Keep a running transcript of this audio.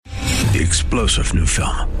The explosive new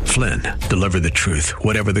film, Flynn, deliver the truth,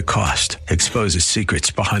 whatever the cost, exposes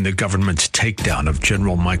secrets behind the government's takedown of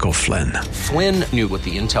General Michael Flynn. Flynn knew what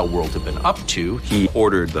the intel world had been up to. He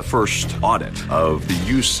ordered the first audit of the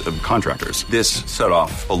use of contractors. This set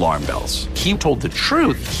off alarm bells. He told the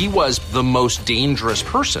truth. He was the most dangerous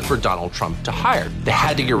person for Donald Trump to hire. They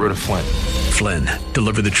had to get rid of Flynn. Flynn,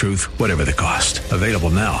 deliver the truth, whatever the cost. Available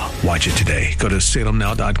now. Watch it today. Go to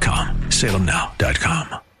salemnow.com.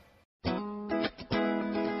 salemnow.com.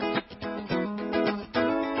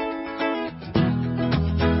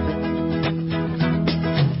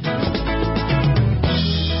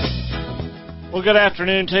 Well, good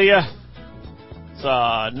afternoon to you. It's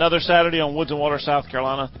another Saturday on Woods and Water, South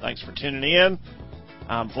Carolina. Thanks for tuning in.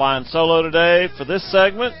 I'm flying solo today for this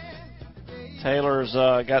segment. Taylor's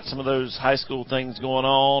got some of those high school things going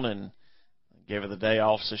on and gave her the day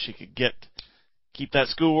off so she could keep that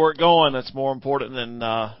schoolwork going. That's more important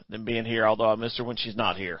than being here, although I miss her when she's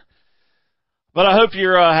not here. But I hope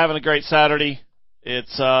you're having a great Saturday.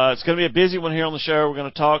 It's going to be a busy one here on the show. We're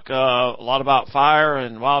going to talk a lot about fire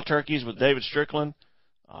and wild turkeys with David Strickland,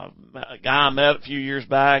 a guy I met a few years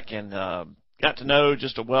back and got to know,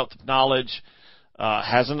 just a wealth of knowledge,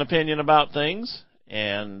 has an opinion about things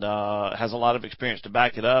and has a lot of experience to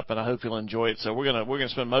back it up, and I hope you'll enjoy it. So we're gonna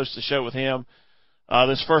spend most of the show with him.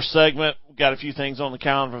 This first segment, we've got a few things on the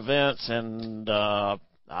calendar of events, and I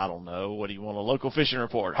don't know, what do you want, a local fishing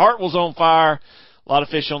report? Hartwell's on fire, a lot of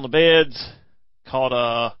fish on the beds.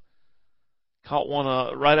 Caught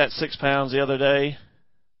one right at 6 pounds the other day.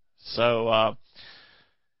 So I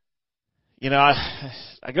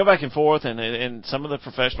go back and forth, and some of the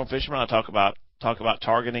professional fishermen I talk about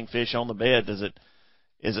targeting fish on the bed. Is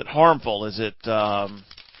it harmful? Is it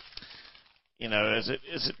is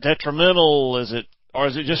it detrimental? Or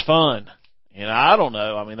is it just fun? I don't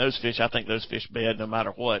know. I mean, I think those fish bed no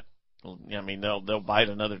matter what. I mean, they'll bite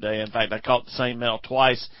another day. In fact, I caught the same male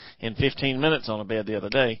twice in 15 minutes on a bed the other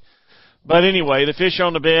day. But anyway, the fish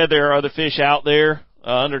on the bed, there are other fish out there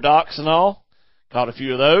under docks and all. Caught a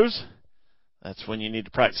few of those. That's when you need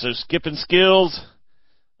to practice those skipping skills.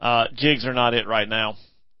 Jigs are not it right now.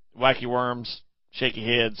 Wacky worms, shaky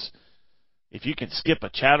heads. If you can skip a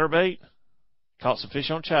chatterbait, caught some fish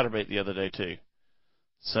on chatterbait the other day too.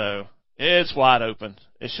 So it's wide open.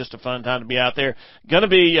 It's just a fun time to be out there. Going to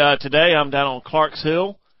be today, I'm down on Clarks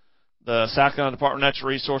Hill. The South Carolina Department of Natural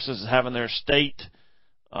Resources is having their state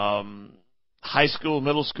high school,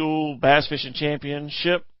 middle school bass fishing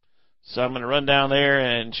championship. So I'm going to run down there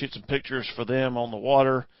and shoot some pictures for them on the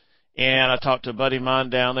water. And I talked to a buddy of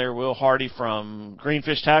mine down there, Will Hardy from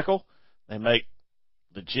Greenfish Tackle. They make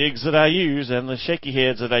the jigs that I use and the shaky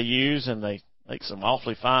heads that I use, and they make some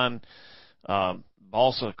awfully fine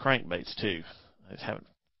balsa crankbaits too. I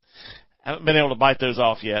haven't been able to bite those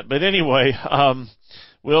off yet. But anyway,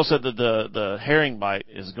 Will said that the herring bite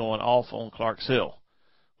is going off on Clarks Hill,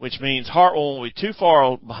 which means Hartwell won't be too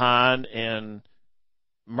far behind, and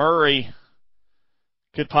Murray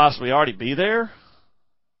could possibly already be there.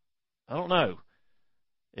 I don't know.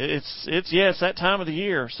 It's that time of the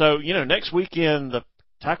year. So, next weekend, the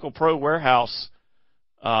Tackle Pro Warehouse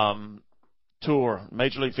tour,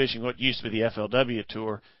 Major League Fishing, what used to be the FLW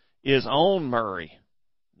tour, is on Murray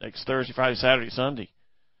next Thursday, Friday, Saturday, Sunday.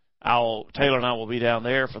 Taylor and I will be down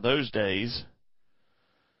there for those days,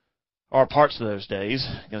 or parts of those days.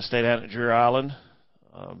 Going to stay down at Drury Island.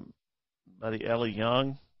 Buddy Ellie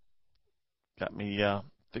Young got me,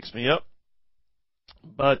 fixed me up.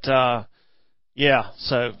 But,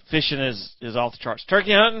 so fishing is off the charts.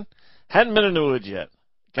 Turkey hunting, hadn't been in the woods yet.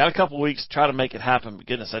 Got a couple weeks to try to make it happen, but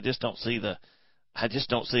goodness, I just don't see the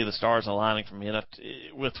stars aligning for me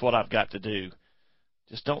with what I've got to do.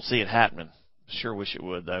 Just don't see it happening. Sure wish it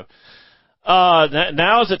would, though.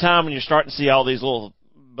 Now is the time when you're starting to see all these little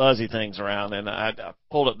buzzy things around, and I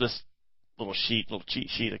pulled up this little cheat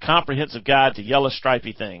sheet, a comprehensive guide to yellow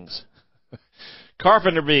stripy things.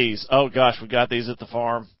 Carpenter bees. Oh gosh, we got these at the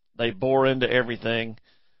farm. They bore into everything.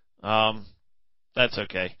 That's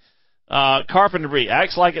okay. Carpenter bee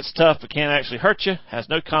acts like it's tough but can't actually hurt you, has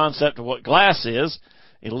no concept of what glass is.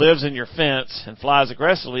 It lives in your fence and flies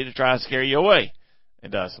aggressively to try and scare you away.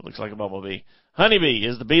 It does. It looks like a bumblebee. Honeybee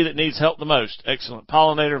is the bee that needs help the most. Excellent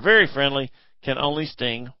pollinator, very friendly, can only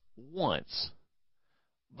sting once.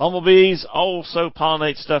 Bumblebees also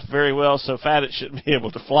pollinate stuff very well, so fat it shouldn't be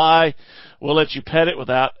able to fly. We'll let you pet it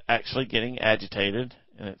without actually getting agitated,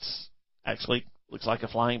 and it's actually looks like a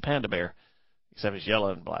flying panda bear. Except it's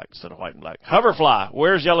yellow and black instead of white and black. Hoverfly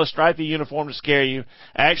wears yellow stripy uniform to scare you.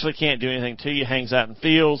 Actually can't do anything to you. Hangs out in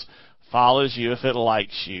fields. Follows you if it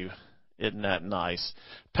likes you. Isn't that nice?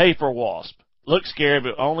 Paper wasp. Looks scary,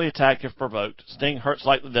 but only attack if provoked. Sting hurts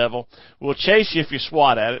like the devil. Will chase you if you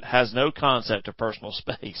swat at it. Has no concept of personal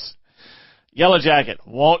space. Yellow Jacket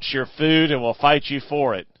wants your food and will fight you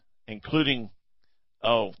for it, including,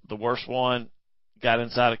 the worst one, got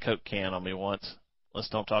inside a Coke can on me once. Let's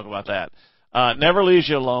don't talk about that. Never leaves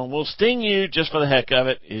you alone. Will sting you just for the heck of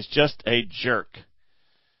it. Is just a jerk.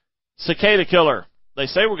 Cicada Killer. They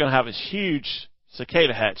say we're going to have a huge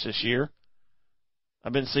cicada hatch this year.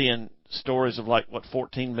 I've been seeing stories of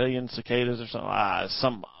 14 million cicadas or something.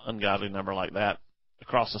 Some ungodly number like that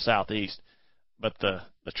across the southeast. But the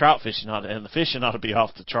trout fishing and the fishing ought to be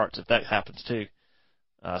off the charts if that happens too.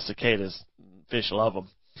 Cicadas, fish love them.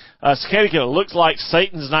 Cicada Killer looks like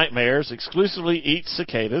Satan's nightmares. Exclusively eats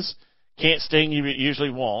cicadas. Can't sting you, but usually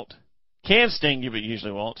won't. Can sting you, but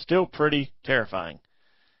usually won't. Still pretty terrifying.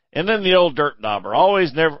 And then the old dirt dauber.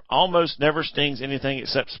 Almost never stings anything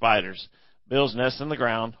except spiders. Builds nests in the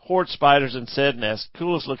ground. Hoards spiders in said nest.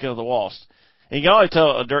 Coolest looking of the wasps. And you can always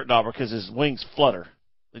tell a dirt dauber because his wings flutter.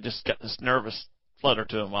 They just got this nervous flutter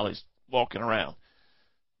to him while he's walking around.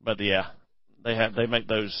 But yeah, they make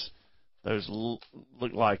those look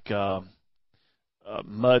like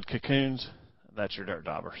mud cocoons. That's your dirt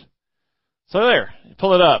daubers. So there, you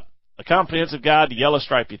pull it up. A comprehensive guide to yellow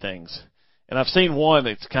stripy things. And I've seen one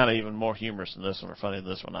that's kind of even more humorous than this one or funny than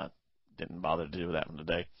this one. I didn't bother to do that one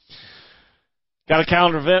today. Got a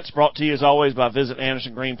calendar of events brought to you as always by Visit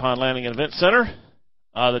Anderson Green Pond Landing and Event Center.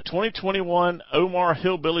 The 2021 Omar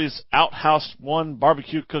Hillbillies Outhouse 1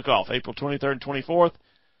 Barbecue Cook-Off, April 23rd and 24th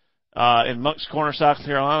in Moncks Corner, South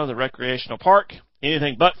Carolina, the Recreational Park.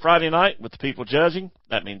 Anything but Friday night with the people judging.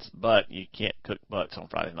 That means butt. You can't cook butts on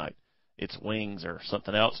Friday night. It's wings or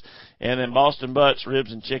something else. And then Boston Butts,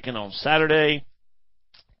 ribs, and chicken on Saturday.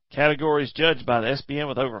 Categories judged by the SBM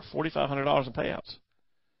with over $4,500 in payouts.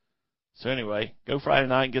 So anyway, go Friday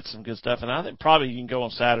night and get some good stuff. And I think probably you can go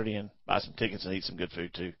on Saturday and buy some tickets and eat some good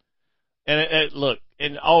food too. And look,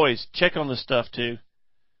 and always check on this stuff too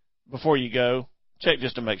before you go. Check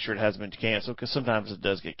just to make sure it hasn't been canceled, because sometimes it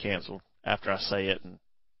does get canceled after I say it and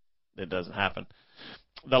it doesn't happen.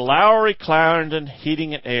 The Lowry Clarendon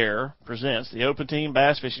Heating and Air presents the Open Team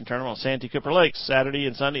Bass Fishing Tournament on Santee Cooper Lake, Saturday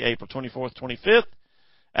and Sunday, April 24th, 25th,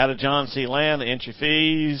 out of John C. Land. The entry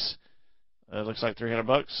fees, looks like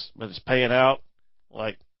 $300, but it's paying out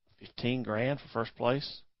like $15,000 for first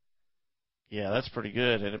place. Yeah, that's pretty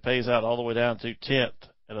good, and it pays out all the way down to 10th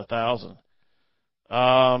at $1,000.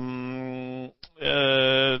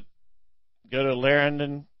 Go to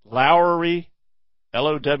Lowry,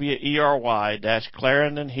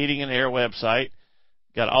 Lowery-Clarendon Heating and Air website.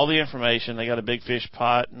 Got all the information. They got a big fish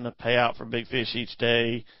pot and a payout for big fish each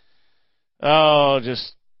day. Oh,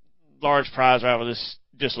 just large prize raffle. This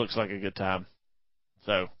just looks like a good time.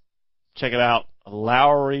 So check it out.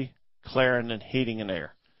 Lowry Clarendon Heating and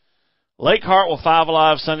Air. Lake Hartwell 5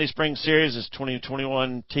 Alive Sunday Spring Series is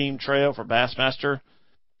 2021 team trail for Bassmaster.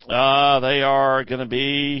 They are going to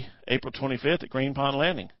be April 25th at Green Pond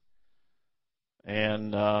Landing.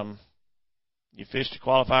 And you fish to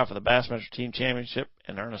qualify for the Bassmaster Team Championship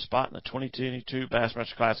and earn a spot in the 2022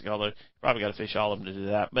 Bassmaster Classic, although you probably got to fish all of them to do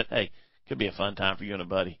that. But, hey, could be a fun time for you and a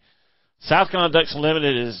buddy. South Carolina Ducks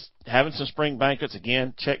Unlimited is having some spring banquets.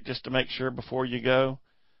 Again, check just to make sure before you go.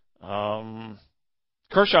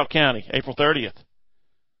 Kershaw County, April 30th.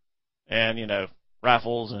 And,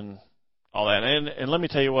 raffles and all that. And let me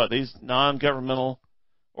tell you what, these non-governmental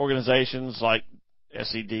organizations like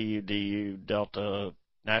SCDU, DU, Delta,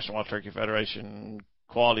 National Wild Turkey Federation,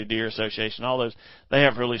 Quality Deer Association, all those, they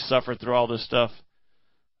have really suffered through all this stuff.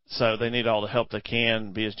 So they need all the help they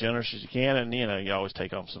can. Be as generous as you can, and, you always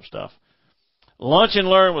take on some stuff. Lunch and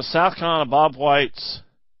learn with South Carolina's Bob White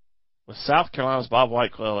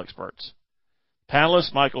Quail Experts.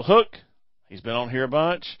 Panelists, Michael Hook. He's been on here a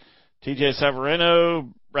bunch. TJ Severino,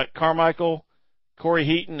 Brett Carmichael, Corey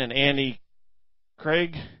Heaton, and Andy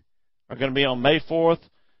Craig are going to be on May 4th,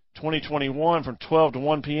 2021 from 12 to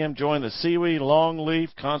 1 p.m. Join the Seaweed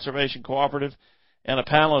Longleaf Conservation Cooperative and a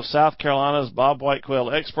panel of South Carolina's Bob White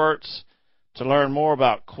Quail experts to learn more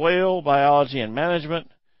about quail biology and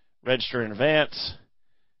management. Register in advance.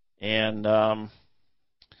 And,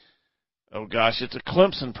 it's a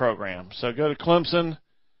Clemson program. So go to Clemson.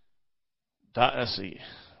 Let's see.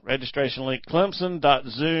 Registration link,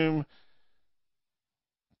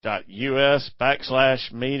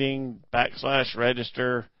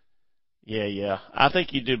 clemson.zoom.us/meeting/register. Yeah. I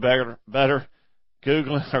think you do better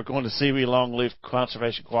Googling or going to Seaweed Longleaf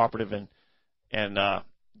Conservation Cooperative and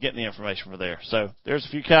getting the information from there. So there's a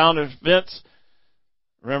few calendar events.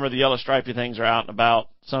 Remember, the yellow stripy things are out and about.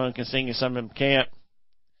 Some of them can sing you, some of them can't.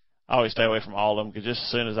 I always stay away from all of them because just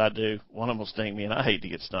as soon as I do, one of them will sting me, and I hate to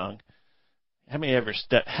get stung. How many of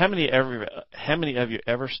you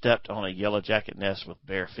ever stepped on a yellow jacket nest with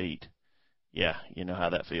bare feet? Yeah, you know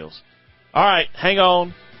how that feels. All right, hang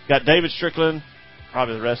on. Got David Strickland,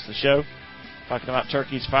 probably the rest of the show, talking about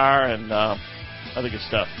turkeys, fire, and other good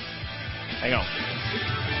stuff. Hang on.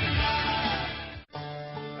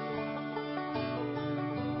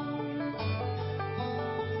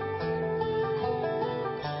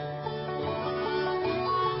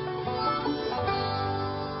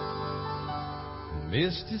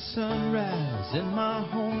 Misty sunrise in my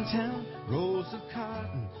hometown, rows of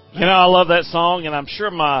cotton. You know, I love that song, and I'm sure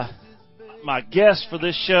my guest for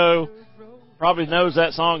this show probably knows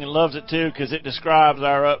that song and loves it too, because it describes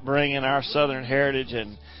our upbringing, our Southern heritage,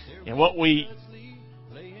 and what we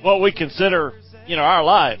consider, our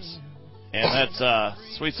lives. And that's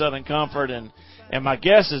Sweet Southern Comfort. And my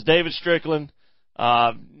guest is David Strickland.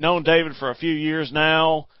 Known David for a few years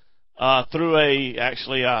now. Through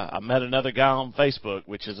I met another guy on Facebook,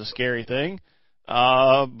 which is a scary thing.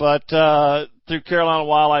 But through Carolina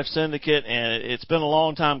Wildlife Syndicate, and it's been a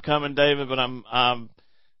long time coming, David, but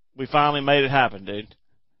we finally made it happen, dude.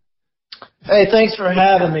 Hey, thanks for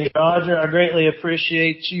having me, Roger. I greatly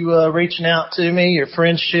appreciate you reaching out to me, your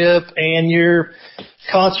friendship, and your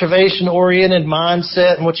conservation-oriented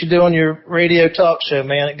mindset and what you do on your radio talk show,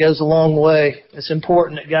 man. It goes a long way. It's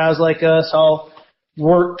important that guys like us all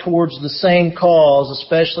work towards the same cause,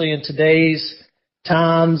 especially in today's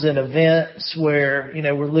times and events where,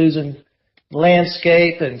 we're losing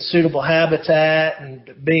landscape and suitable habitat and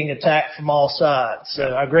being attacked from all sides.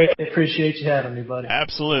 So I greatly appreciate you having me, buddy.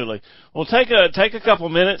 Absolutely. Well, take a couple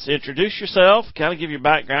of minutes, introduce yourself, kind of give your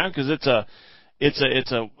background, because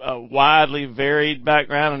it's a widely varied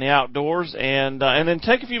background in the outdoors, and then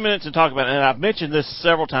take a few minutes and talk about it. And I've mentioned this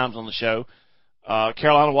several times on the show.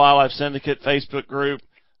 Carolina Wildlife Syndicate Facebook group,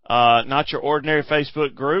 not your ordinary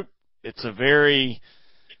Facebook group. It's a very,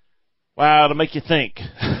 to make you think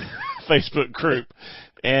Facebook group.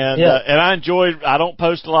 And I don't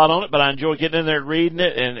post a lot on it, but I enjoy getting in there and reading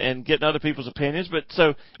it and getting other people's opinions. But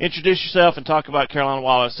so introduce yourself and talk about Carolina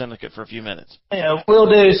Wildlife Syndicate for a few minutes. Yeah, will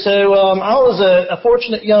do. So, I was a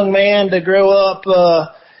fortunate young man to grow up,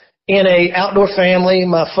 in a outdoor family.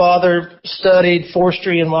 My father studied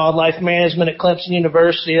forestry and wildlife management at Clemson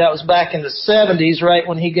University. That was back in the 70s, right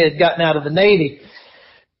when he had gotten out of the Navy.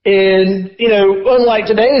 And, unlike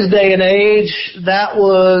today's day and age, that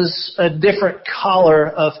was a different color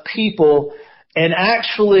of people. And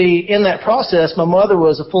actually, in that process, my mother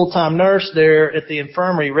was a full-time nurse there at the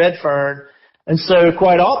infirmary, Redfern. And so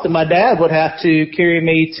quite often my dad would have to carry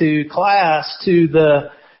me to class to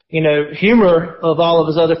the humor of all of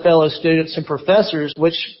his other fellow students and professors,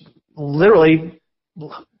 which literally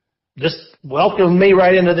just welcomed me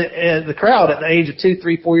right into the crowd at the age of 2,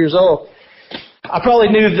 3, 4 years old. I probably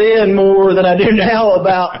knew then more than I do now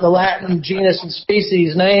about the Latin genus and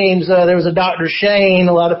species names. There was a Dr. Shane.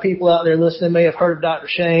 A lot of people out there listening may have heard of Dr.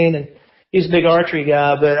 Shane, and he's a big archery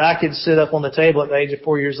guy, but I could sit up on the table at the age of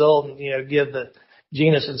 4 years old and, give the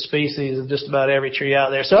genus and species of just about every tree out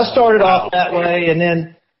there. So I started off that way, and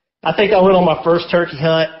then I think I went on my first turkey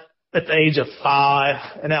hunt at the age of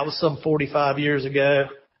 5, and that was some 45 years ago.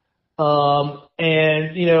 I've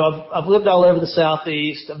lived all over the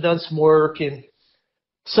Southeast. I've done some work in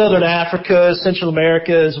Southern Africa, Central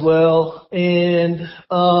America as well, and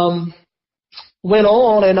went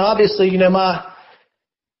on. And obviously, my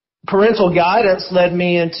parental guidance led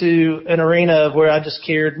me into an arena where I just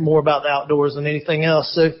cared more about the outdoors than anything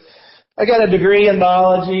else. So I got a degree in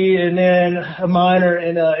biology and then a minor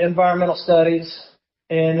in environmental studies,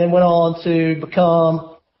 and then went on to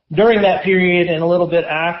become, during that period and a little bit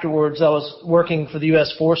afterwards, I was working for the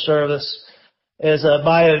U.S. Forest Service as a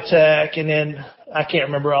biotech, and then I can't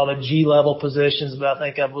remember all the G-level positions, but I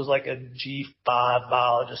think I was like a G5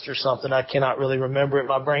 biologist or something. I cannot really remember it.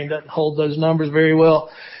 My brain doesn't hold those numbers very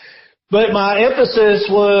well. But my emphasis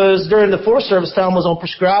was, during the Forest Service time, was on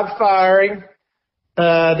prescribed firing,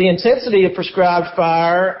 the intensity of prescribed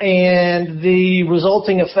fire, and the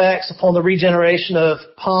resulting effects upon the regeneration of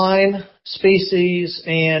pine species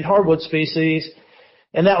and hardwood species.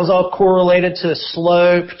 And that was all correlated to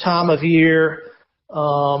slope, time of year,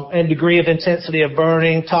 and degree of intensity of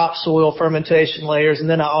burning, topsoil, fermentation layers. And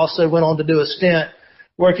then I also went on to do a stint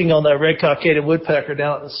working on the red-cockaded woodpecker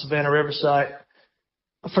down at the Savannah River site.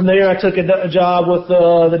 From there, I took a job with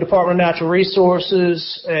the Department of Natural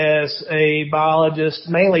Resources as a biologist,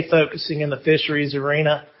 mainly focusing in the fisheries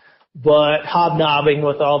arena, but hobnobbing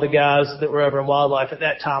with all the guys that were over in wildlife. At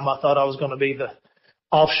that time, I thought I was going to be the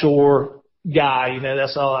offshore guy.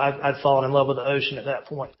 That's all. I'd fallen in love with the ocean at that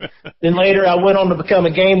point. Then later I went on to become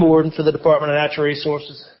a game warden for the Department of Natural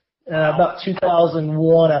Resources. About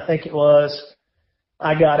 2001, I think it was,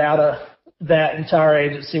 I got out of that entire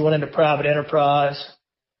agency, went into private enterprise.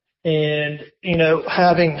 And,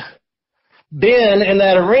 having been in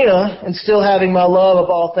that arena and still having my love of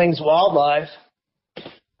all things wildlife,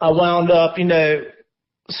 I wound up,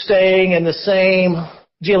 staying in the same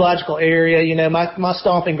geological area. My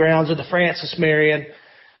stomping grounds are the Francis Marion,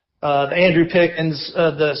 the Andrew Pickens,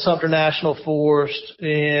 the Sumter National Forest,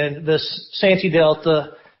 and the Santee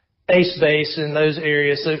Delta Ace Basin, those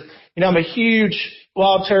areas. So, I'm a huge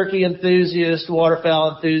wild turkey enthusiast,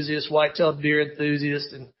 waterfowl enthusiast, white-tailed deer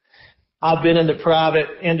enthusiast, and I've been in the private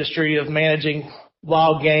industry of managing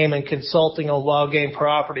wild game and consulting on wild game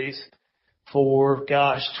properties for,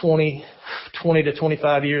 20 to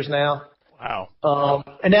 25 years now. Wow.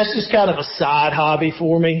 And that's just kind of a side hobby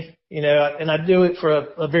for me, and I do it for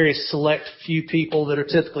a very select few people that are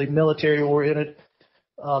typically military oriented.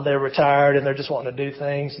 They're retired and they're just wanting to do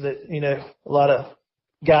things that, a lot of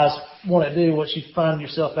guys want to do once you find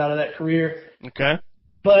yourself out of that career. Okay.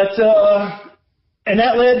 But, and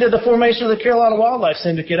that led to the formation of the Carolina Wildlife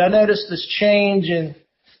Syndicate. I noticed this change in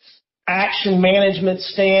action management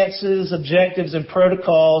stances, objectives, and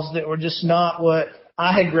protocols that were just not what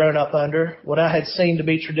I had grown up under, what I had seen to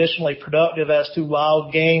be traditionally productive as to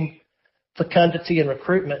wild game fecundity and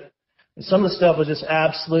recruitment. And some of the stuff was just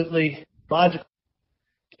absolutely logical.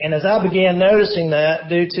 And as I began noticing that,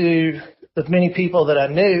 due to the many people that I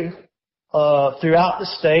knew throughout the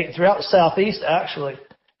state, throughout the Southeast actually,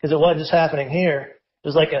 because it wasn't just happening here, it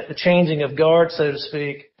was like a changing of guard, so to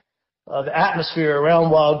speak. The atmosphere around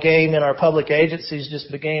wild game in our public agencies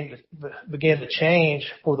just began to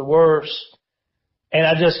change for the worse. And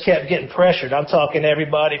I just kept getting pressured. I'm talking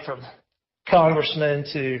everybody from congressmen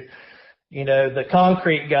to, the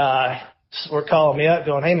concrete guy were calling me up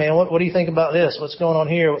going, hey man, what do you think about this? What's going on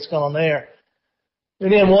here? What's going on there?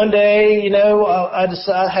 And then one day,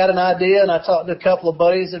 I had an idea and I talked to a couple of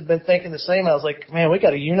buddies that had been thinking the same. I was like, man, we got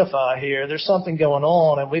to unify here. There's something going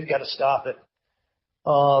on and we've got to stop it.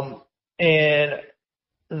 And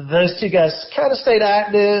those two guys kind of stayed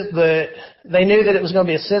active, but they knew that it was going to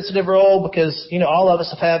be a sensitive role because, all of us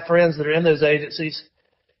have had friends that are in those agencies.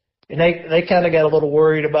 And they kind of got a little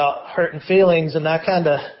worried about hurting feelings, and I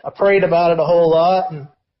prayed about it a whole lot, and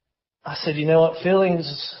I said, you know what,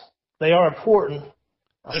 feelings, they are important.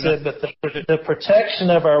 I said, but the protection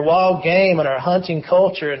of our wild game and our hunting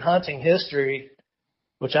culture and hunting history,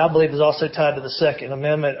 which I believe is also tied to the Second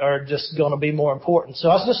Amendment, are just going to be more important. So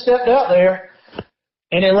I just stepped out there,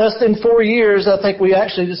 and in less than 4 years, I think we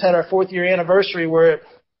actually just had our 4th year anniversary. We're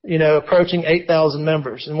approaching 8,000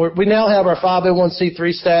 members. And we now have our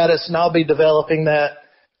 501c3 status, and I'll be developing that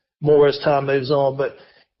more as time moves on. But,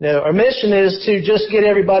 our mission is to just get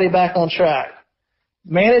everybody back on track.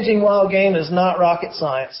 Managing wild game is not rocket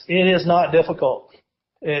science. It is not difficult.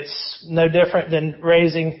 It's no different than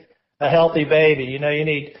raising a healthy baby. You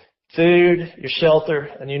need food, your shelter,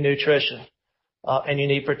 and your nutrition. And you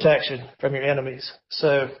need protection from your enemies.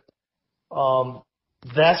 So,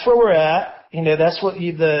 that's where we're at. That's what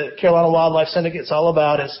the Carolina Wildlife Syndicate is all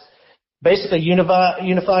about, is basically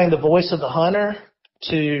unifying the voice of the hunter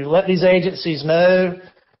to let these agencies know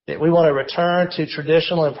that we want to return to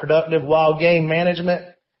traditional and productive wild game management,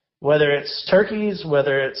 whether it's turkeys,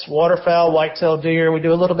 whether it's waterfowl, white-tailed deer. We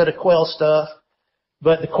do a little bit of quail stuff.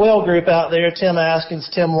 But the quail group out there, Tim Askins,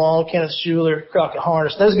 Tim Long, Kenneth Schuler, Crockett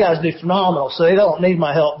Harness, those guys do phenomenal, so they don't need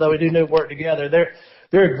my help, though we do work together.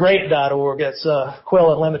 They're a great .org. That's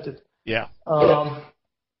Quail Unlimited. Yeah.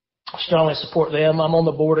 Strongly support them. I'm on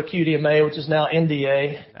the board of QDMA, which is now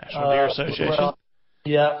NDA. National Deer Association.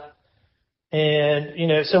 Yeah.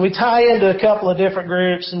 And, so we tie into a couple of different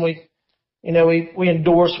groups, and we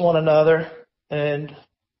endorse one another, and,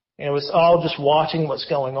 it's all just watching what's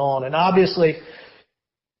going on. And obviously,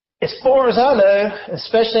 as far as I know,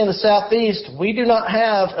 especially in the Southeast, we do not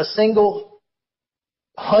have a single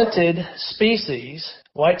hunted species,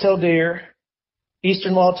 white-tailed deer,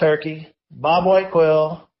 eastern wild turkey, bobwhite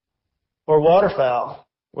quail, or waterfowl,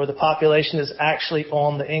 where the population is actually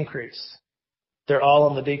on the increase. They're all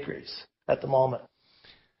on the decrease at the moment,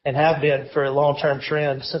 and have been for a long-term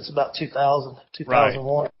trend since about 2000,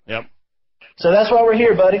 2001. Right. Yep. So that's why we're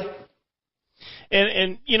here, buddy.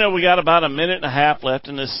 And we got about a minute and a half left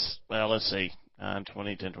in this, well, let's see, 9,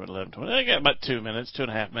 20, 10, 20, 11, 20. I got about 2 minutes,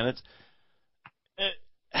 2.5 minutes.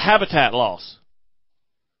 Habitat loss.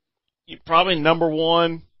 Probably number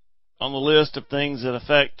one on the list of things that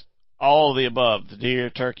affect all of the above, the deer,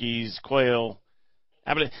 turkeys, quail.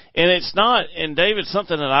 And it's not, and David,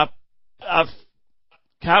 something that I I've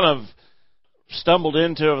kind of stumbled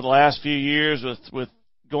into over the last few years with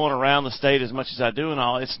going around the state as much as I do and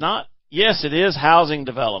all. It's not, yes, it is housing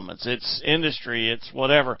developments, it's industry, it's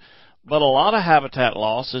whatever, but a lot of habitat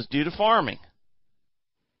loss is due to farming.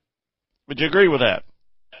 Would you agree with that?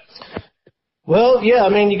 Well, yeah, I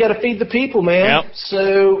mean, you got to feed the people, man. Yep.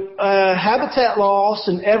 So habitat loss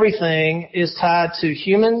and everything is tied to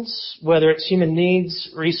humans, whether it's human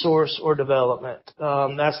needs, resource, or development.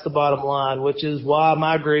 That's the bottom line, which is why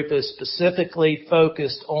my group is specifically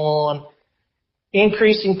focused on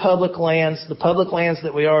increasing public lands, the public lands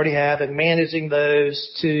that we already have, and managing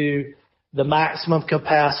those to the maximum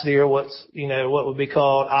capacity, or what would be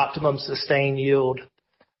called optimum sustained yield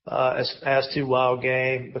as to wild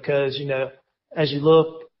game. Because, as you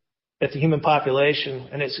look at the human population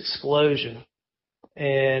and its explosion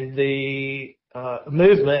and the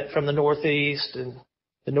movement from the Northeast and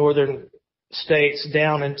the northern states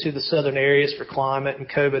down into the southern areas for climate and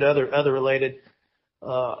COVID, other related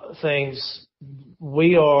things,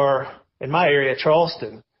 we are, in my area,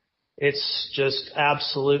 Charleston, it's just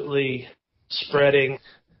absolutely spreading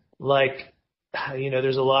like,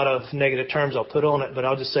 there's a lot of negative terms I'll put on it, but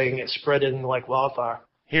I'll just say it's spreading like wildfire.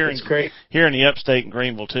 It's great. Here in the upstate in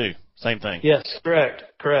Greenville, too. Same thing. Yes, correct.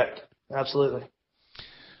 Absolutely.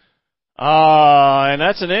 And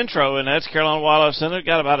that's an intro, and that's Carolina Wildlife Center.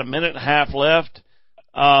 Got about a minute and a half left.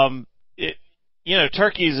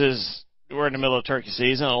 Turkeys we're in the middle of turkey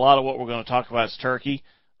season. A lot of what we're going to talk about is turkey.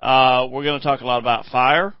 We're going to talk a lot about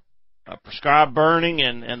fire, prescribed burning,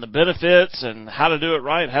 and the benefits, and how to do it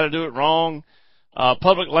right, how to do it wrong.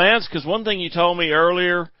 Public lands, because one thing you told me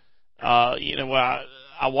earlier, I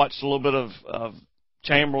watched a little bit of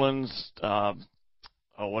Chamberlain's,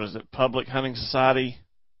 Public Hunting Society.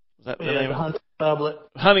 Is that the name? The Hunting Public.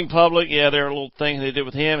 Hunting Public, yeah, they're a little thing they did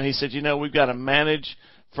with him. He said, we've got to manage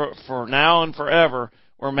for now and forever.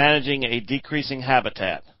 We're managing a decreasing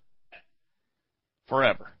habitat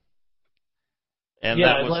forever. And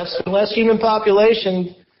unless human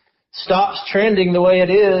population stops trending the way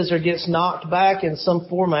it is or gets knocked back in some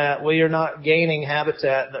format, we are not gaining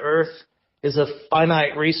habitat. The earth is a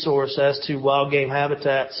finite resource as to wild game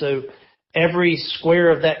habitat. So every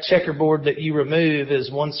square of that checkerboard that you remove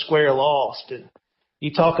is one square lost. And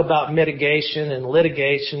you talk about mitigation and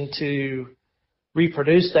litigation to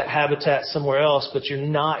reproduce that habitat somewhere else, but you're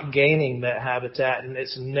not gaining that habitat, and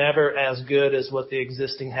it's never as good as what the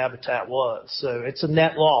existing habitat was. So it's a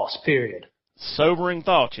net loss, period. Sobering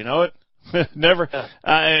thought, it? Never,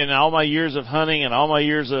 in all my years of hunting and all my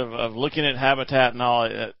years of looking at habitat and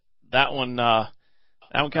all, that one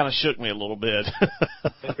kind of shook me a little bit.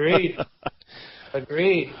 Agreed.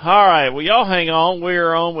 All right. Well, y'all hang on.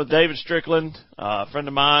 We're on with David Strickland, a friend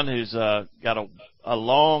of mine who's got a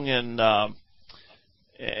long and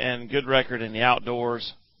good record in the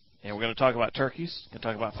outdoors. And we're going to talk about turkeys, going to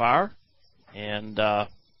talk about fire, and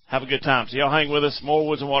have a good time. So y'all hang with us. More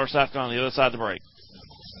Woods and Water South Carolina on the other side of the break.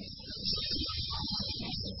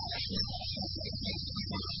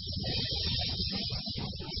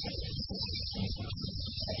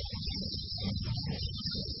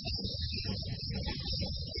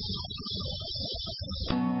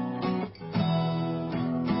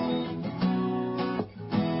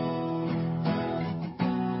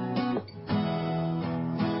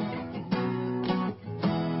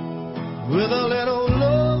 With a little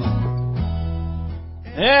love.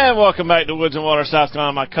 And welcome back to Woods and Water South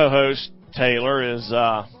Carolina. My co-host, Taylor, is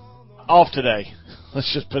off today.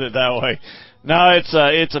 Let's just put it that way. No,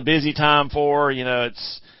 it's a busy time for her.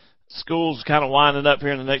 It's school's kind of winding up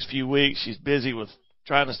here in the next few weeks. She's busy with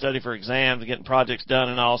trying to study for exams and getting projects done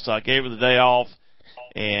and all, so I gave her the day off,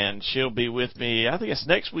 and she'll be with me. I think it's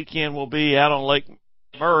next weekend we'll be out on Lake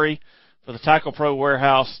Murray for the Tackle Pro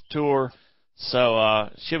Warehouse tour. So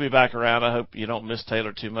she'll be back around. I hope you don't miss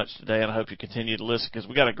Taylor too much today, and I hope you continue to listen because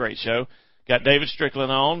we got a great show. Got David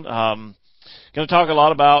Strickland on. Going to talk a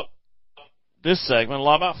lot about this segment, a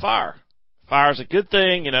lot about fire. Fire is a good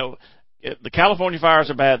thing. The California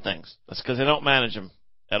fires are bad things. That's because they don't manage them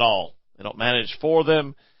at all. They don't manage for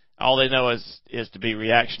them. All they know is to be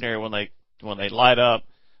reactionary when they light up.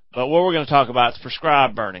 But what we're going to talk about is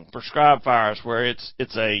prescribed burning, prescribed fires, where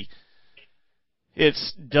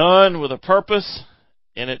it's done with a purpose,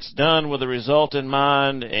 and it's done with a result in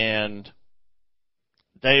mind. And,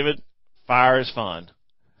 David, fire is fun.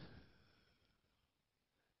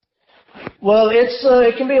 Well,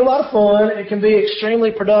 it can be a lot of fun. It can be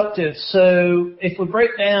extremely productive. So if we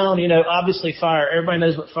break down, obviously fire, everybody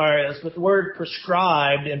knows what fire is, but the word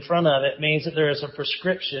prescribed in front of it means that there is a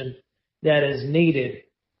prescription that is needed.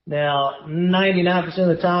 Now, 99% of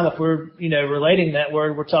the time, if we're, relating that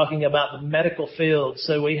word, we're talking about the medical field.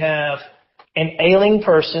 So we have an ailing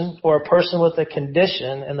person or a person with a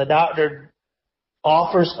condition, and the doctor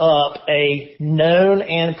offers up a known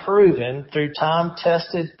and proven through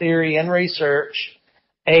time-tested theory and research,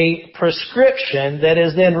 a prescription that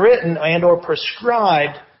is then written and or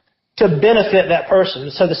prescribed to benefit that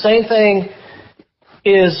person. So the same thing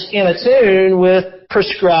is in a tune with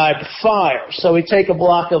prescribed fire. So we take a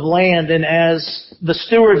block of land, and as the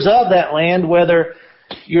stewards of that land, whether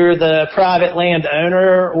you're the private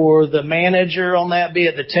landowner or the manager on that, be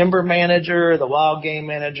it the timber manager, the wild game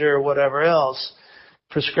manager, or whatever else,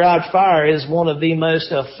 prescribed fire is one of the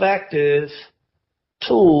most effective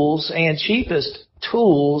tools and cheapest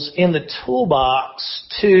tools in the toolbox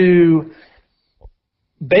to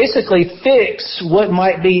basically fix what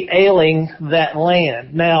might be ailing that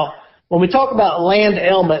land. Now, when we talk about land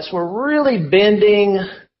ailments, we're really bending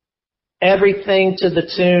everything to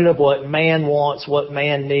the tune of what man wants, what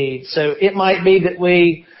man needs. So it might be that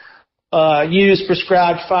we use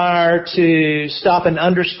prescribed fire to stop an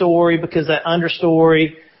understory because that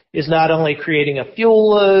understory is not only creating a fuel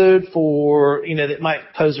load for, that might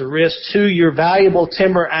pose a risk to your valuable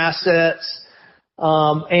timber assets,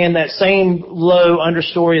 and that same low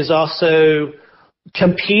understory is also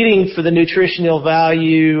competing for the nutritional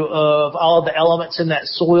value of all of the elements in that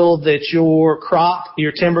soil that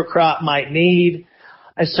your timber crop might need.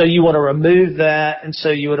 And so you want to remove that, and so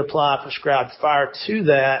you would apply prescribed fire to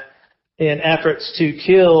that in efforts to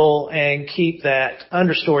kill and keep that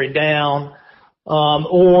understory down.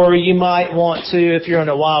 Or you might want to, if you're in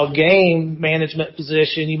a wild game management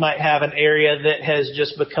position, you might have an area that has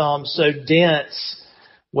just become so dense,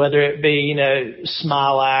 whether it be,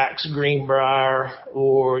 smilax, greenbrier,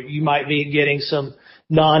 or you might be getting some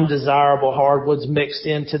non-desirable hardwoods mixed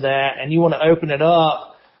into that, and you want to open it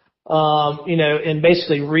up, and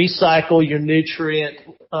basically recycle your nutrient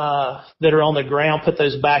that are on the ground, put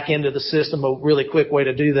those back into the system. A really quick way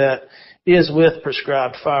to do that is with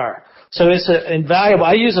prescribed fire. So it's invaluable.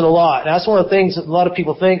 I use it a lot. That's one of the things that a lot of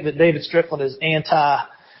people think, that David Strickland is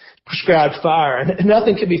anti-prescribed fire. And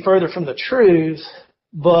nothing could be further from the truth,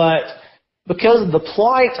 but because of the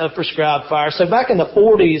plight of prescribed fire, so back in the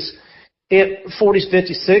 40s,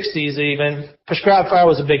 50s, 60s even, prescribed fire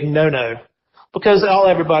was a big no-no because all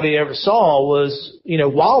everybody ever saw was,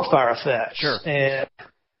 wildfire effects. Sure. And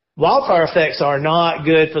wildfire effects are not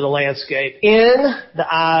good for the landscape in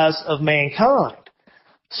the eyes of mankind.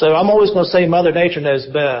 So I'm always going to say Mother Nature knows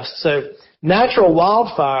best. So natural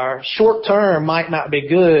wildfire, short term, might not be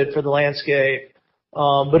good for the landscape, but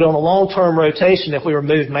on a long-term rotation, if we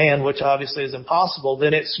remove man, which obviously is impossible,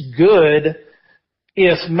 then it's good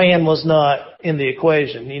if man was not in the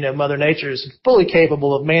equation. Mother Nature is fully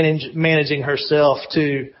capable of managing herself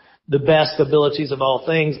to the best abilities of all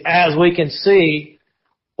things, as we can see,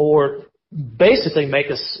 or basically make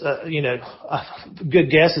us, good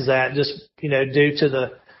guesses at, just, due to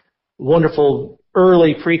the wonderful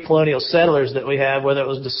early pre-colonial settlers that we have, whether it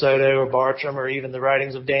was DeSoto or Bartram or even the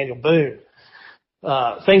writings of Daniel Boone.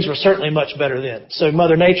 Things were certainly much better then. So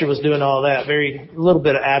Mother Nature was doing all that, a little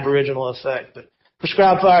bit of aboriginal effect. But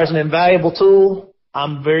prescribed fire is an invaluable tool.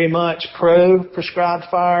 I'm very much pro prescribed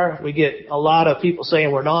fire. We get a lot of people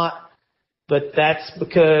saying we're not, but that's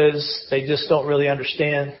because they just don't really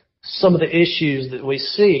understand some of the issues that we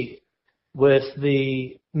see with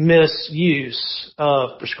the misuse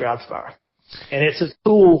of prescribed fire. And it's a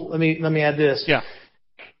tool. Let me add this. Yeah.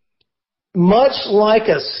 Much like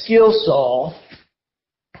a skill saw,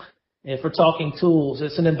 if we're talking tools,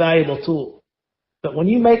 it's an invaluable tool. But when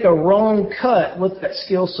you make a wrong cut with that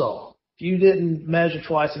skill saw, if you didn't measure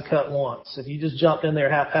twice and cut once, if you just jumped in there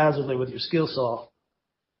haphazardly with your skill saw,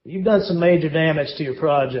 you've done some major damage to your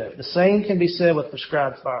project. The same can be said with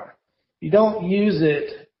prescribed fire. If you don't use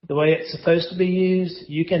it the way it's supposed to be used,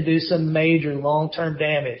 you can do some major long-term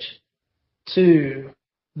damage to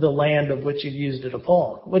the land of which you've used it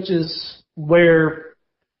upon, which is where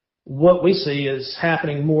what we see is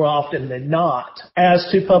happening more often than not as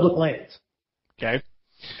to public lands. Okay.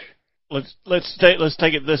 Let's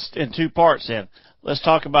take this in two parts then. Let's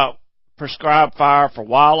talk about prescribed fire for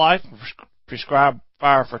wildlife, prescribed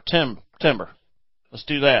fire for timber. Let's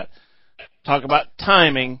do that. Talk about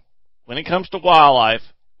timing. When it comes to wildlife,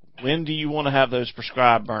 when do you want to have those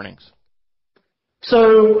prescribed burnings?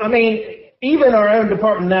 So, even our own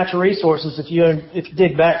Department of Natural Resources, if you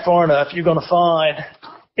dig back far enough, you're going to find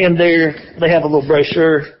in there, they have a little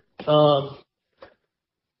brochure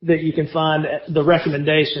that you can find the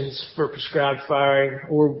recommendations for prescribed firing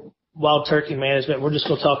or wild turkey management. We're just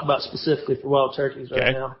going to talk about specifically for wild turkeys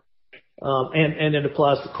right now. And it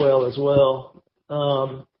applies to quail as well.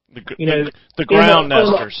 The ground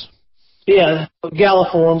nesters. Yeah,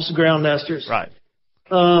 galliforms, ground nesters. Right.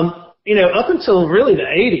 Up until really the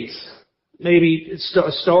 80s, maybe it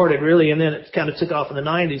started really, and then it kind of took off in the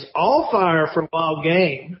 90s. All fire for wild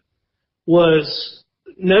game was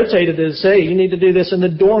notated as, hey, you need to do this in the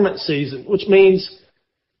dormant season, which means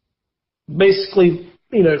basically,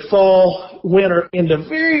 fall, winter, into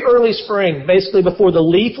very early spring, basically before the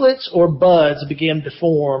leaflets or buds begin to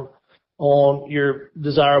form on your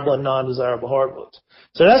desirable and non-desirable hardwoods.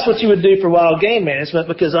 So that's what you would do for wild game management,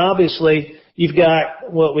 because obviously you've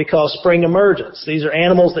got what we call spring emergence. These are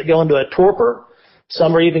animals that go into a torpor.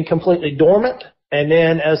 Some are even completely dormant. And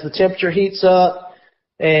then as the temperature heats up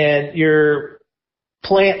and your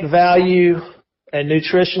plant value and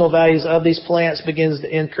nutritional values of these plants begins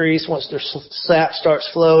to increase once their sap starts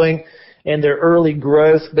flowing and their early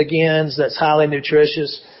growth begins, that's highly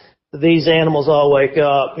nutritious, these animals all wake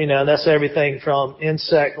up. That's everything from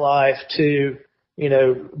insect life to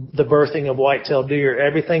the birthing of white-tailed deer.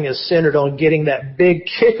 Everything is centered on getting that big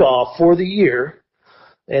kickoff for the year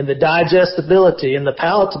and the digestibility and the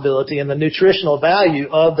palatability and the nutritional value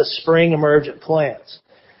of the spring emergent plants.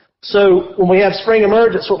 So when we have spring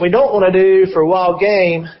emergence, what we don't want to do for wild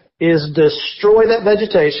game is destroy that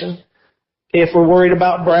vegetation. If we're worried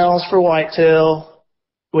about browns for whitetail,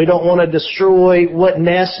 we don't want to destroy what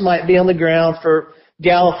nests might be on the ground for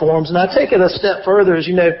galliforms. And I take it a step further, as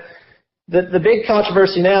the big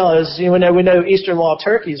controversy now is, we know eastern wild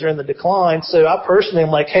turkeys are in the decline. So I personally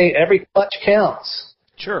am like, hey, every clutch counts.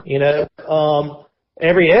 Sure.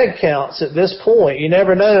 Every egg counts at this point. You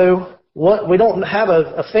never know we don't have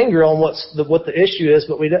a finger on what the issue is,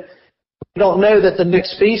 but we don't know that the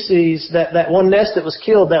next species, that one nest that was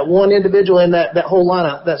killed, that one individual in that whole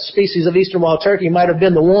lineup, that species of eastern wild turkey might have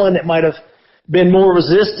been the one that might have been more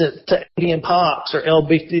resistant to avian pox or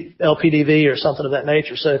LPDV or something of that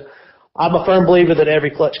nature. So I'm a firm believer that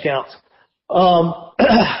every clutch counts.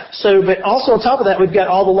 But also on top of that, we've got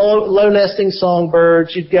all the low nesting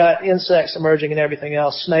songbirds. You've got insects emerging and everything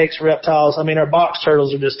else, snakes, reptiles. Our box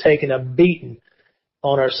turtles are just taking a beating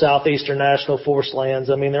on our southeastern national forest lands.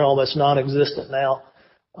 They're almost non-existent now,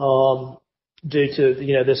 due to,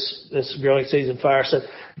 this growing season fire. So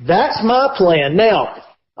that's my plan. Now,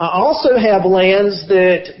 I also have lands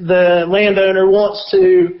that the landowner wants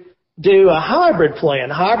to do a hybrid plan.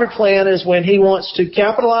 A hybrid plan is when he wants to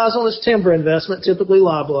capitalize on his timber investment, typically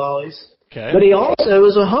loblollies. Okay. But he also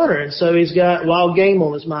is a hunter, and so he's got wild game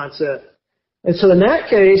on his mindset. And so in that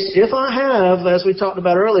case, if I have, as we talked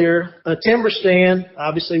about earlier, a timber stand,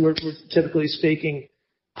 obviously we're typically speaking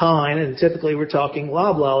pine, and typically we're talking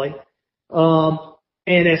loblolly. And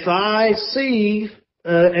if I see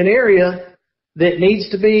an area that needs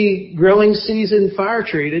to be growing season fire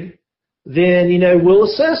treated, then, we'll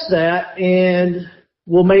assess that and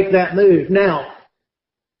we'll make that move. Now,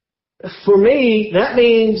 for me, that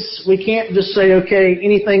means we can't just say, okay,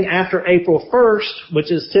 anything after April 1st,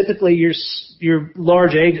 which is typically your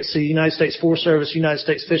large agency, United States Forest Service, United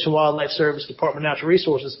States Fish and Wildlife Service, Department of Natural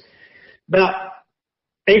Resources. About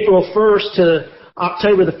April 1st to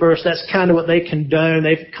October the 1st, that's kind of what they condone.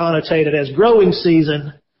 They've connotated as growing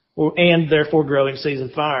season and therefore growing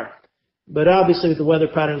season fire. But obviously with the weather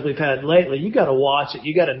patterns we've had lately, you got to watch it.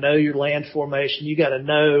 You got to know your land formation. You got to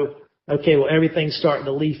know, okay, well, everything's starting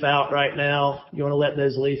to leaf out right now. You want to let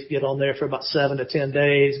those leaves get on there for about 7 to 10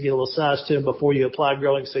 days, get a little size to them before you apply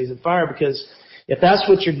growing season fire. Because if that's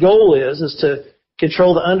what your goal is to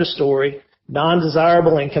control the understory,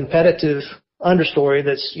 non-desirable and competitive understory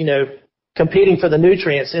that's, competing for the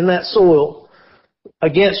nutrients in that soil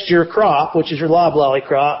against your crop, which is your loblolly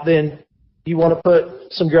crop, then you want to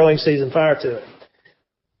put some growing season fire to it.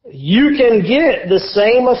 You can get the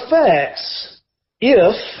same effects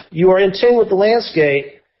if you are in tune with the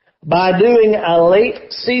landscape by doing a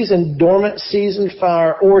late season dormant season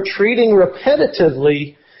fire or treating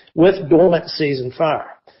repetitively with dormant season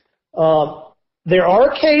fire. There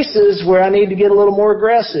are cases where I need to get a little more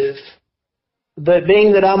aggressive, but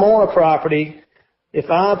being that I'm on a property, if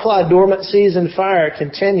I apply dormant season fire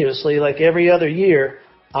continuously like every other year,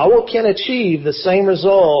 I can achieve the same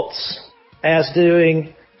results as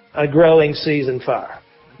doing a growing season fire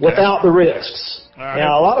without the risks. Right.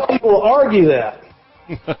 Now, a lot of people will argue that,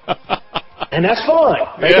 and that's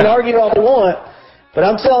fine. They can argue all they want, but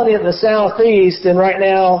I'm telling you, in the southeast, and right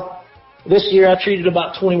now, this year I treated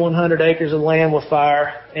about 2,100 acres of land with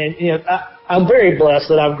fire, and I'm very blessed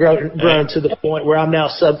that I've grown to the point where I'm now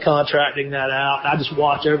subcontracting that out. I just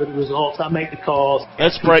watch over the results. I make the calls.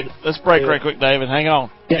 Let's break right quick, David. Hang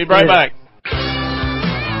on. Be right back.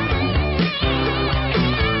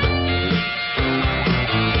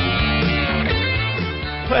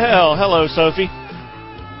 Well, hello, Sophie.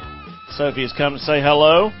 Sophie has come to say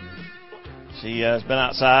hello. She has been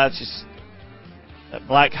outside. That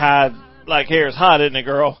black hair is hot, isn't it,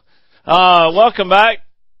 girl? Welcome back.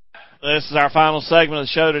 This is our final segment of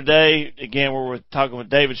the show today. Again, we're talking with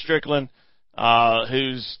David Strickland,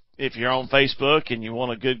 who's, if you're on Facebook and you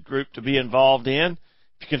want a good group to be involved in,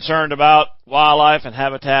 if you're concerned about wildlife and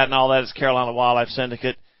habitat and all that, it's Carolina Wildlife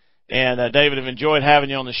Syndicate. And, David, I've enjoyed having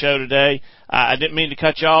you on the show today. I didn't mean to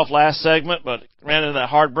cut you off last segment, but ran into that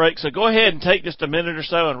hard break. So go ahead and take just a minute or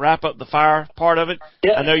so and wrap up the fire part of it.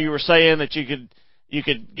 Yeah. I know you were saying that you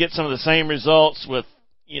could get some of the same results with,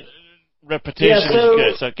 repetition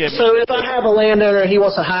is good. So if I have a landowner, he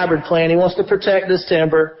wants a hybrid plan. He wants to protect this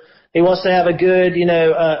timber. He wants to have a good,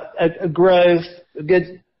 a growth, a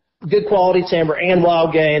good quality timber and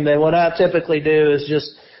wild game. Then what I typically do is just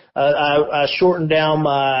I shorten down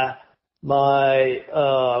my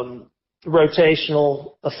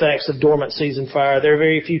rotational effects of dormant season fire. There are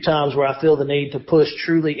very few times where I feel the need to push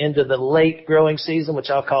truly into the late growing season,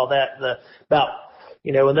 which I'll call that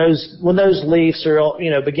when those leaves are,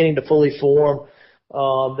 beginning to fully form,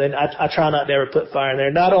 then I try not to ever put fire in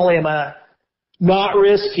there. Not only am I not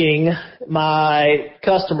risking my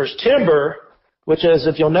customer's timber, which is,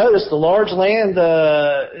 if you'll notice, the large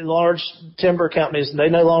timber companies, they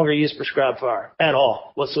no longer use prescribed fire at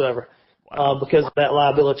all whatsoever, because of that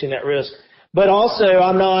liability and that risk. But also,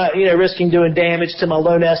 I'm not, risking doing damage to my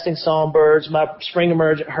low nesting songbirds, my spring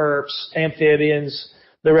emergent herps, amphibians,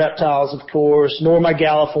 the reptiles, of course, nor my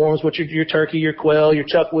galliforms, which are your turkey, your quail, your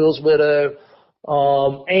Chuck-Will's widow.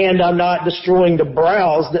 And I'm not destroying the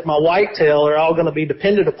browse that my whitetail are all going to be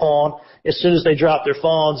dependent upon as soon as they drop their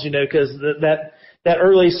fawns, because that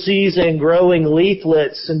early season growing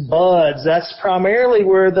leaflets and buds, that's primarily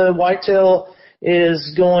where the whitetail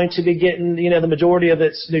is going to be getting, the majority of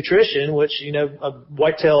its nutrition, which, a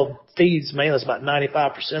whitetail feeds mainly is about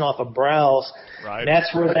 95% off of browse. Right. And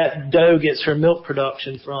that's where that doe gets her milk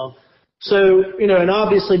production from. So, and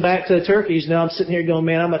obviously back to the turkeys, now I'm sitting here going,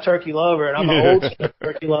 man, I'm a turkey lover and I'm an old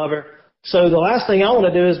turkey lover. So the last thing I want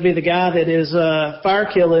to do is be the guy that is fire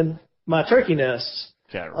killing my turkey nests.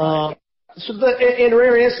 Yeah, right. So in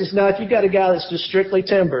rare instances, now if you've got a guy that's just strictly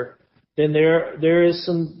timber, then there is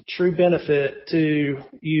some true benefit to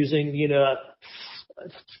using,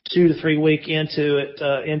 2 to 3 week into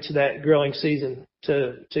that growing season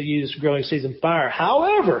to use growing season fire.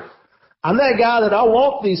 However, I'm that guy that I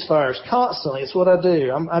walk these fires constantly. It's what I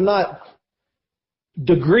do. I'm not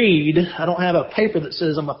degreed. I don't have a paper that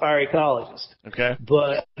says I'm a fire ecologist. Okay.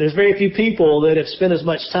 But there's very few people that have spent as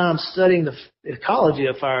much time studying the ecology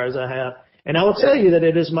of fire as I have. And I will tell you that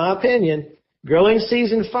it is my opinion, growing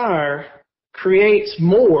season fire creates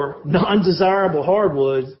more non-desirable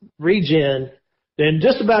hardwood regen than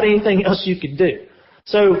just about anything else you could do.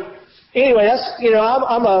 So anyway, that's,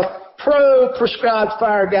 I'm a pro-prescribed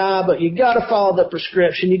fire guy, but you got to follow the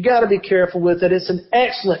prescription. You got to be careful with it. It's an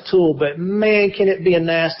excellent tool, but man, can it be a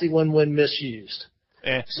nasty one when misused.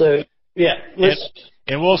 So, yeah.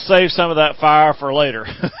 And we'll save some of that fire for later.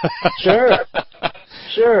 Sure.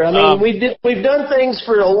 I mean, we've done things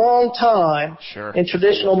for a long time in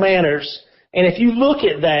traditional manners, and if you look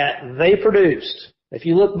at that, they produced. If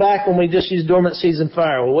you look back when we just used dormant season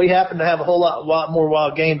fire, well, we happened to have a whole lot more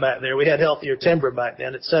wild game back there. We had healthier timber back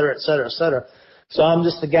then, et cetera, et cetera, et cetera. So I'm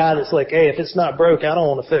just the guy that's like, hey, if it's not broke, I don't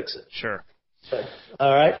want to fix it. Sure. So,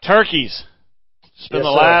 all right. Turkeys. It's been the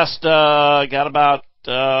last, got about,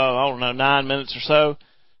 9 minutes or so.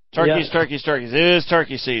 Turkeys. It is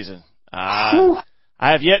turkey season. I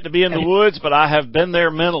have yet to be in the woods, but I have been there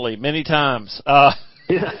mentally many times.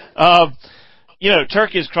 Turkeys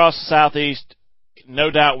across the southeast, no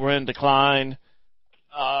doubt we're in decline.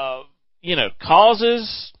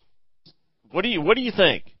 Causes, what do you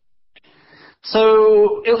think?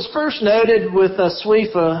 So it was first noted with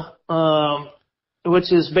SWIFA,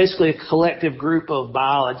 which is basically a collective group of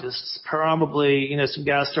biologists. Probably, some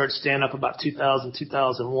guys started standing up about 2000,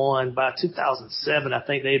 2001. By 2007, I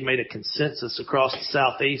think they had made a consensus across the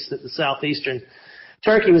southeast that the southeastern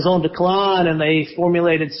turkey was on decline, and they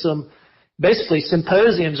formulated some basically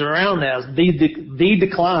symposiums around that, the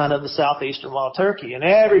decline of the southeastern wild turkey. And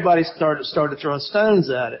everybody started throwing stones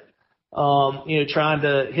at it, trying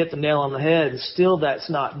to hit the nail on the head, and still that's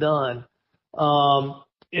not done.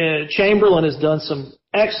 Chamberlain has done some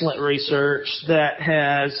excellent research that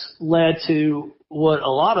has led to what a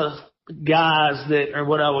lot of guys that are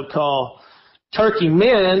what I would call turkey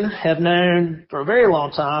men have known for a very long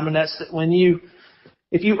time, and that's that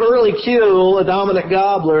if you early kill a dominant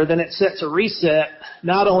gobbler, then it sets a reset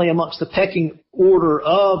not only amongst the pecking order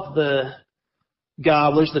of the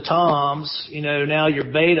gobblers, the toms, now your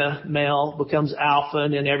beta male becomes alpha,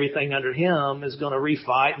 and then everything under him is going to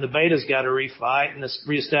refight, and the beta's got to refight and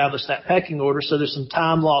reestablish that pecking order. So there's some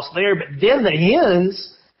time lost there. But then the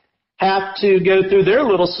hens have to go through their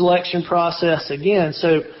little selection process again.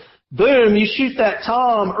 So boom, you shoot that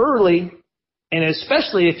tom early, and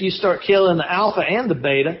especially if you start killing the alpha and the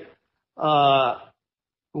beta,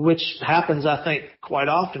 which happens, I think, quite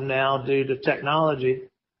often now due to technology,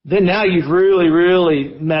 then now you've really,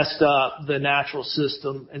 really messed up the natural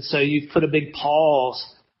system. And so you've put a big pause.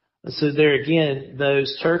 And so there again,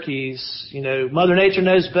 those turkeys, Mother Nature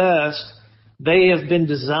knows best. They have been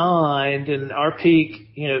designed, and our peak,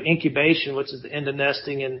 incubation, which is the end of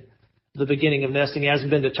nesting and the beginning of nesting, hasn't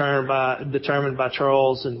been determined by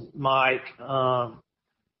Charles and Mike,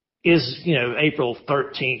 is, April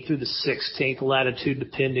 13th through the 16th, latitude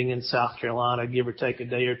depending in South Carolina, give or take a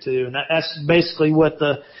day or two. And that's basically what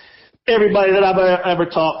everybody that I've ever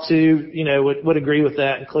talked to, would agree with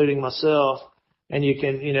that, including myself. And you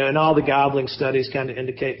can, and all the gobbling studies kind of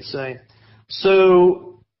indicate the same.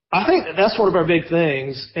 So I think that's one of our big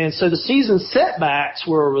things. And so the season setbacks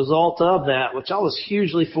were a result of that, which I was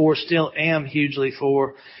hugely for, still am hugely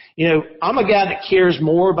for. I'm a guy that cares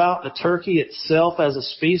more about the turkey itself as a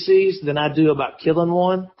species than I do about killing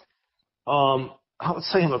one. I would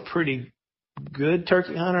say I'm a pretty good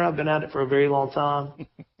turkey hunter. I've been at it for a very long time.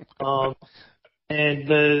 And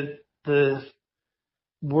the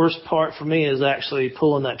worst part for me is actually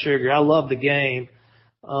pulling that trigger. I love the game.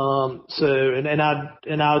 And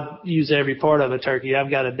I'll use every part of a turkey.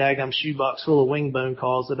 I've got a daggum shoebox full of wing bone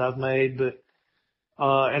calls that I've made, but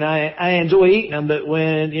and I enjoy eating them, but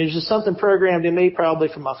when there's just something programmed in me, probably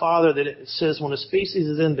from my father, that it says when a species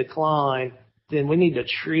is in decline, then we need to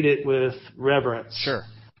treat it with reverence. Sure.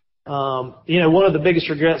 One of the biggest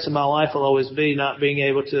regrets in my life will always be not being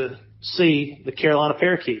able to see the Carolina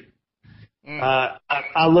parakeet.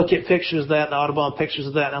 I look at pictures of that, the Audubon pictures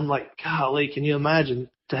of that, and I'm like, golly, can you imagine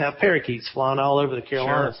to have parakeets flying all over the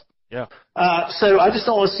Carolinas? Sure. Yeah. So I just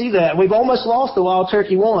don't want to see that. We've almost lost the wild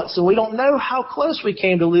turkey once, and we don't know how close we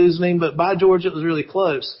came to losing him, but by George, it was really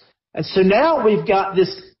close. And so now we've got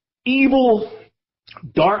this evil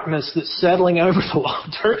darkness that's settling over the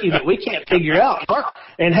wild turkey that we can't figure out.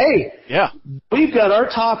 And hey, we've got our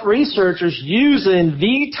top researchers using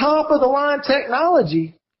the top of the line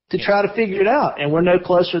technology to try to figure it out, and we're no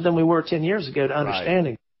closer than we were 10 years ago to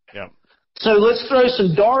understanding. Right. Yeah. So let's throw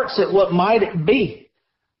some darts at what might it be.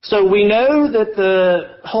 So we know that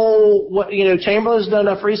Chamberlain's done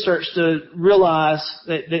enough research to realize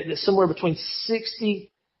that somewhere between 60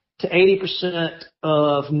 to 80%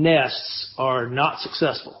 of nests are not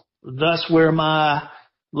successful. Thus where my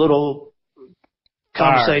little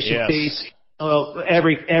conversation piece,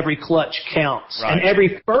 every clutch counts. Right. And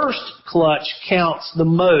every first clutch counts the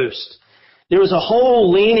most. There was a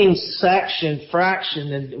whole leaning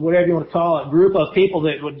fraction, and whatever you want to call it, group of people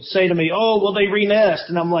that would say to me, oh, well, they re-nest.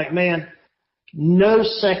 And I'm like, man, no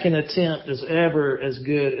second attempt is ever as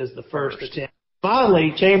good as the first attempt.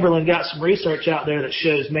 Finally, Chamberlain got some research out there that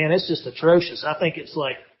shows, man, it's just atrocious. I think it's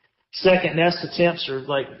like second nest attempts are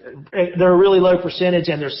like, they're a really low percentage,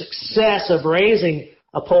 and their success of raising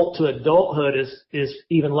a poult to adulthood is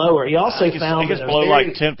even lower. He also found it's below like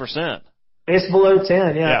 10%. It's below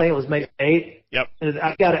 10, yeah. I think it was maybe 8. Yep.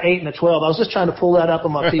 I got an 8 and a 12. I was just trying to pull that up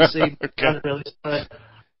on my PC. Okay.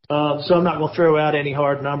 So I'm not going to throw out any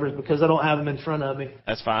hard numbers because I don't have them in front of me.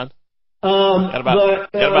 That's fine. Got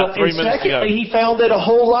about 3 minutes to go. He found that a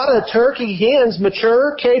whole lot of turkey hens,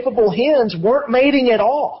 mature, capable hens, weren't mating at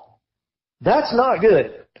all. That's not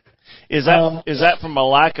good. Is that from a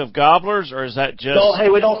lack of gobblers, or is that just?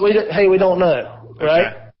 We don't know, right?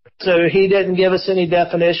 Okay. So he didn't give us any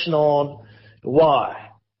definition on why.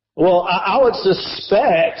 Well, I would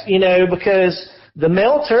suspect, because the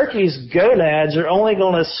male turkey's gonads are only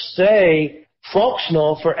going to stay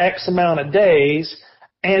functional for X amount of days,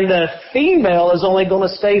 and the female is only going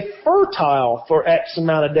to stay fertile for X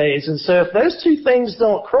amount of days. And so if those two things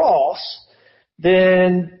don't cross,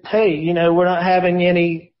 then, hey, we're not having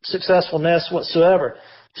any successful nests whatsoever.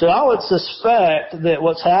 So I would suspect that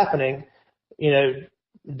what's happening,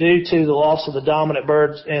 due to the loss of the dominant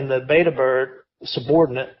birds and the beta bird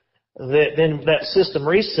subordinate, then that system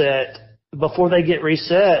reset. Before they get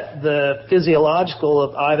reset, the physiological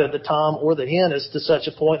of either the tom or the hen is to such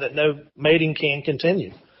a point that no mating can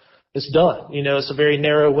continue. It's done. It's a very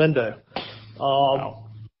narrow window.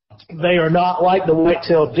 They are not like the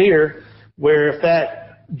white-tailed deer, where if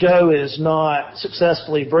that doe is not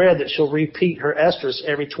successfully bred, that she'll repeat her estrus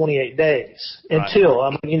every 28 days.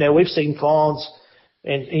 Until, we've seen fawns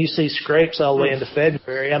and you see scrapes all the way into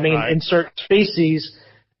February. I mean, Right. in certain species,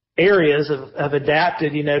 areas have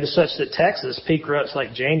adapted, to such that Texas peak ruts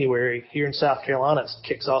like January. Here in South Carolina, it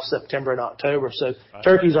kicks off September and October. So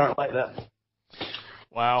turkeys aren't like that.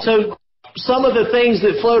 Wow. So some of the things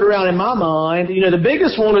that float around in my mind, the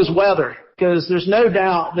biggest one is weather, because there's no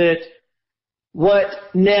doubt that what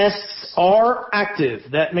nests are active.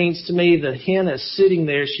 That means to me the hen is sitting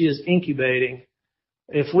there. She is incubating.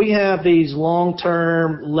 If we have these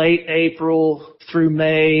long-term, late April through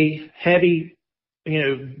May, heavy,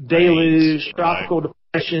 deluge, tropical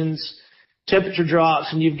depressions, temperature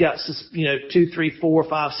drops, and you've got, 2, 3, 4,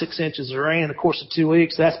 5, 6 inches of rain in the course of 2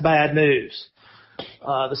 weeks, that's bad news.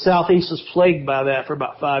 The Southeast was plagued by that for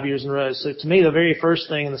about 5 years in a row. So to me, the very first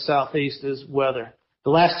thing in the Southeast is weather.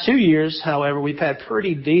 The last 2 years, however, we've had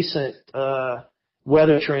pretty decent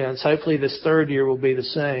weather trends. Hopefully this third year will be the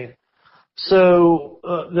same. So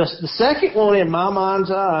the second one in my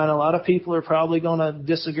mind's eye, and a lot of people are probably going to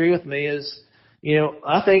disagree with me, is,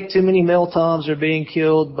 I think too many male toms are being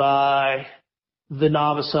killed by the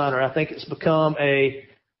novice hunter. I think it's become a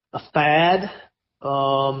fad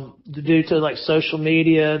due to like social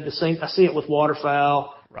media. The same, I see it with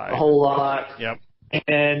waterfowl a whole lot. Yep.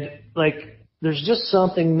 And like, there's just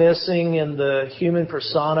something missing in the human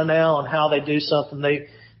persona now on how they do something.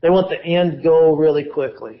 They want the end goal really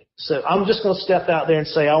quickly. So I'm just going to step out there and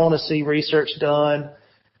say I want to see research done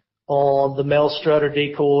on the male strutter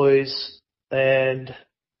decoys, and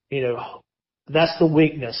that's the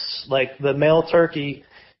weakness. Like, the male turkey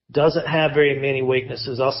doesn't have very many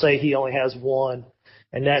weaknesses. I'll say he only has one,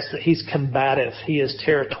 and that's that he's combative. He is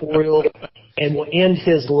territorial and will end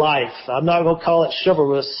his life. I'm not going to call it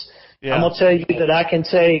chivalrous. Yeah. I'm going to tell you that I can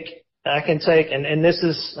take, and this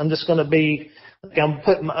is, I'm just going to be, like, I'm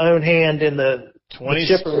putting my own hand in the 20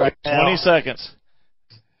 chipper right now. 20 seconds.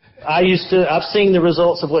 I've seen the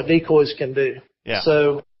results of what decoys can do. Yeah.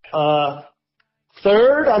 So,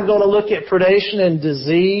 third, I'm going to look at predation and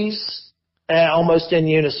disease almost in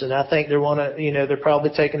unison. I think they're probably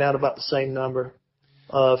taking out about the same number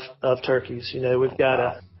of turkeys. We've got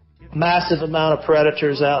a massive amount of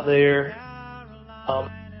predators out there. All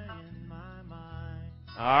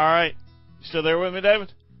right. You still there with me,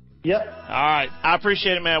 David? Yep. All right. I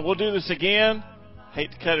appreciate it, man. We'll do this again.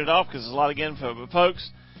 Hate to cut it off because there's a lot of info. But, folks,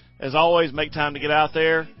 as always, make time to get out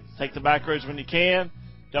there. Take the back roads when you can.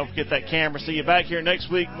 Don't forget that camera. See you back here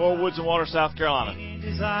next week. More Woods and Water, South Carolina. Like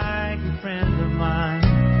a friend of mine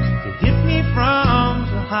to get me from